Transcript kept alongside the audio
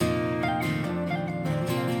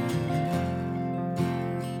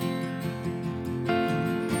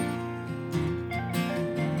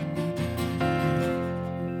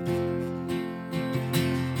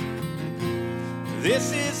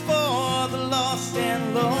This is for the lost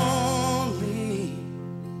and lonely,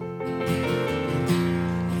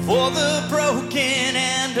 for the broken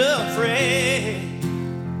and afraid.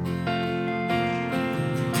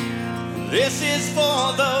 This is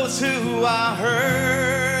for those who are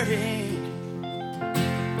hurting.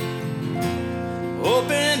 Hope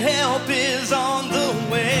and help is on the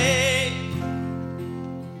way.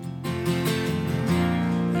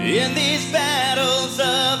 In these battles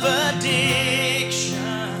of addiction,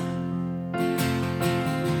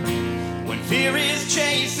 when fear is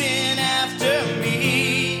chasing after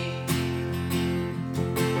me,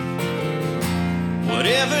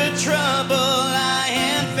 whatever trouble I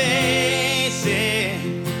am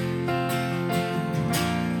facing,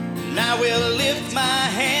 and I will lift my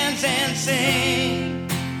hands and sing.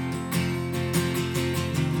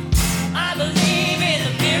 I believe in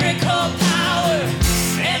the miracle power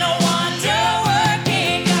and a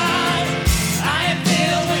wonder-working God. I am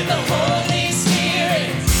filled with the Holy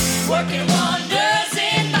Spirit, working wonders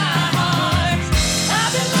in my heart.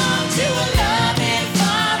 I belong to a loving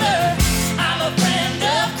Father. I'm a friend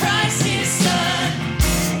of Christ, His Son.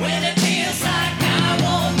 When it feels like I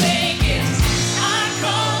won't make it, I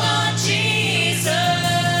call on Jesus.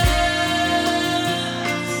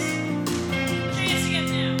 Jesus, get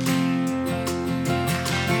down.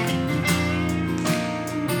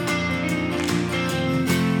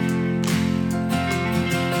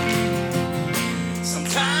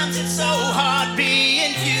 Sometimes it's so hard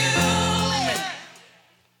being human.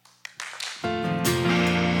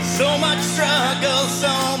 So much struggle,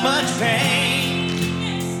 so much pain.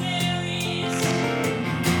 Yes, there is.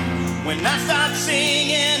 When I start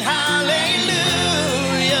singing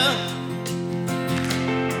hallelujah,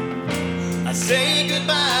 I say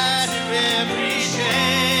goodbye to every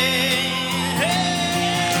shame.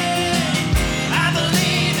 I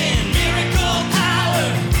believe in miracle power,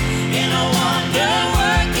 in a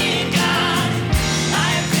wonder-working God. I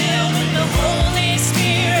am filled with the Holy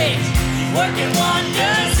Spirit, working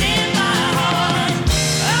wonders in my heart.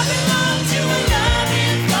 I belong to a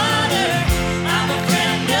loving Father. I'm a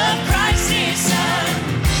friend of Christ, His Son.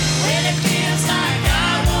 When it feels like I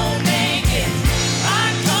won't make it, I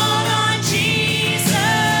call on Jesus.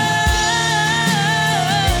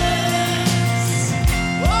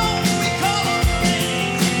 Oh, we call on the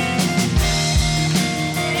name.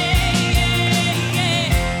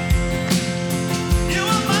 You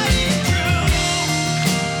are mighty true.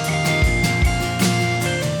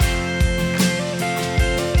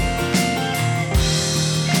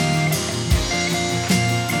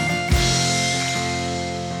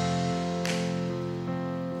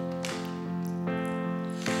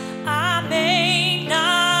 I may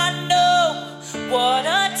not know what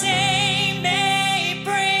a day may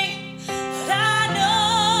bring, but I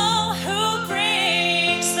know who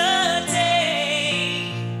brings the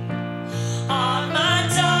day. On my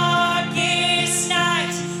darkest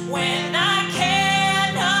night, when I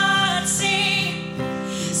cannot see,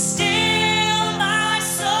 still my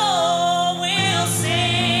soul will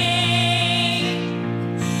sing.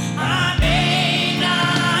 I may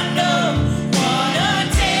not know what a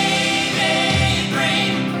day may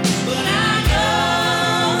bring, but I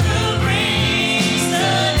know who brings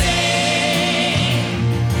the day.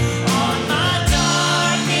 On my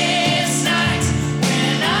darkest night,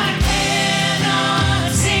 when I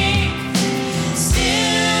cannot see,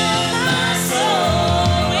 still my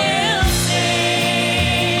soul will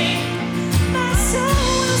sing. My soul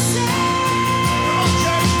will sing.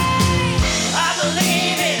 I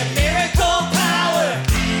believe in a miracle power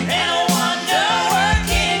and a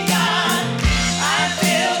wonder-working God. I am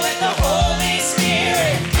filled with the Holy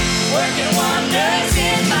Spirit, working wonders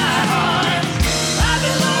in my heart. I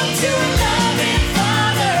belong to a loving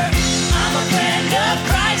Father. I'm a friend of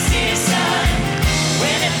Christ, His Son.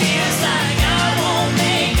 When it feels like I won't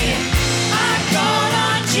make it, I call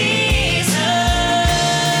on Jesus.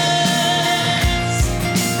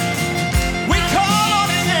 We call on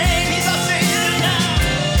His name. He's our Savior now.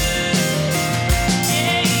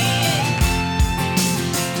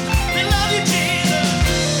 We love you, Jesus.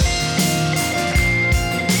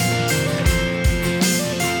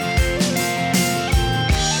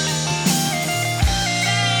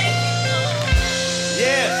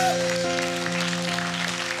 Yes.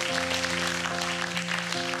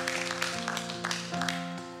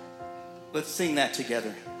 Let's sing that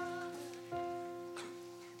together.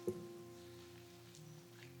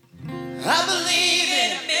 I believe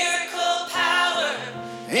in In a miracle power,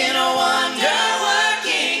 in a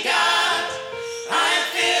wonder-working God. I am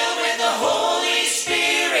filled with the Holy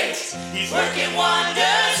Spirit. He's working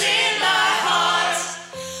wonders in my heart.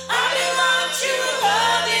 I belong to a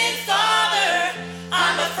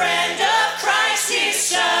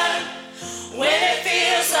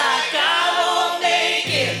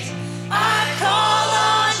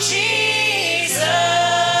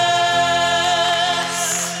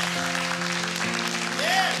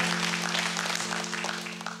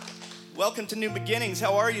Welcome to New Beginnings.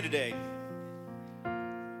 How are you today?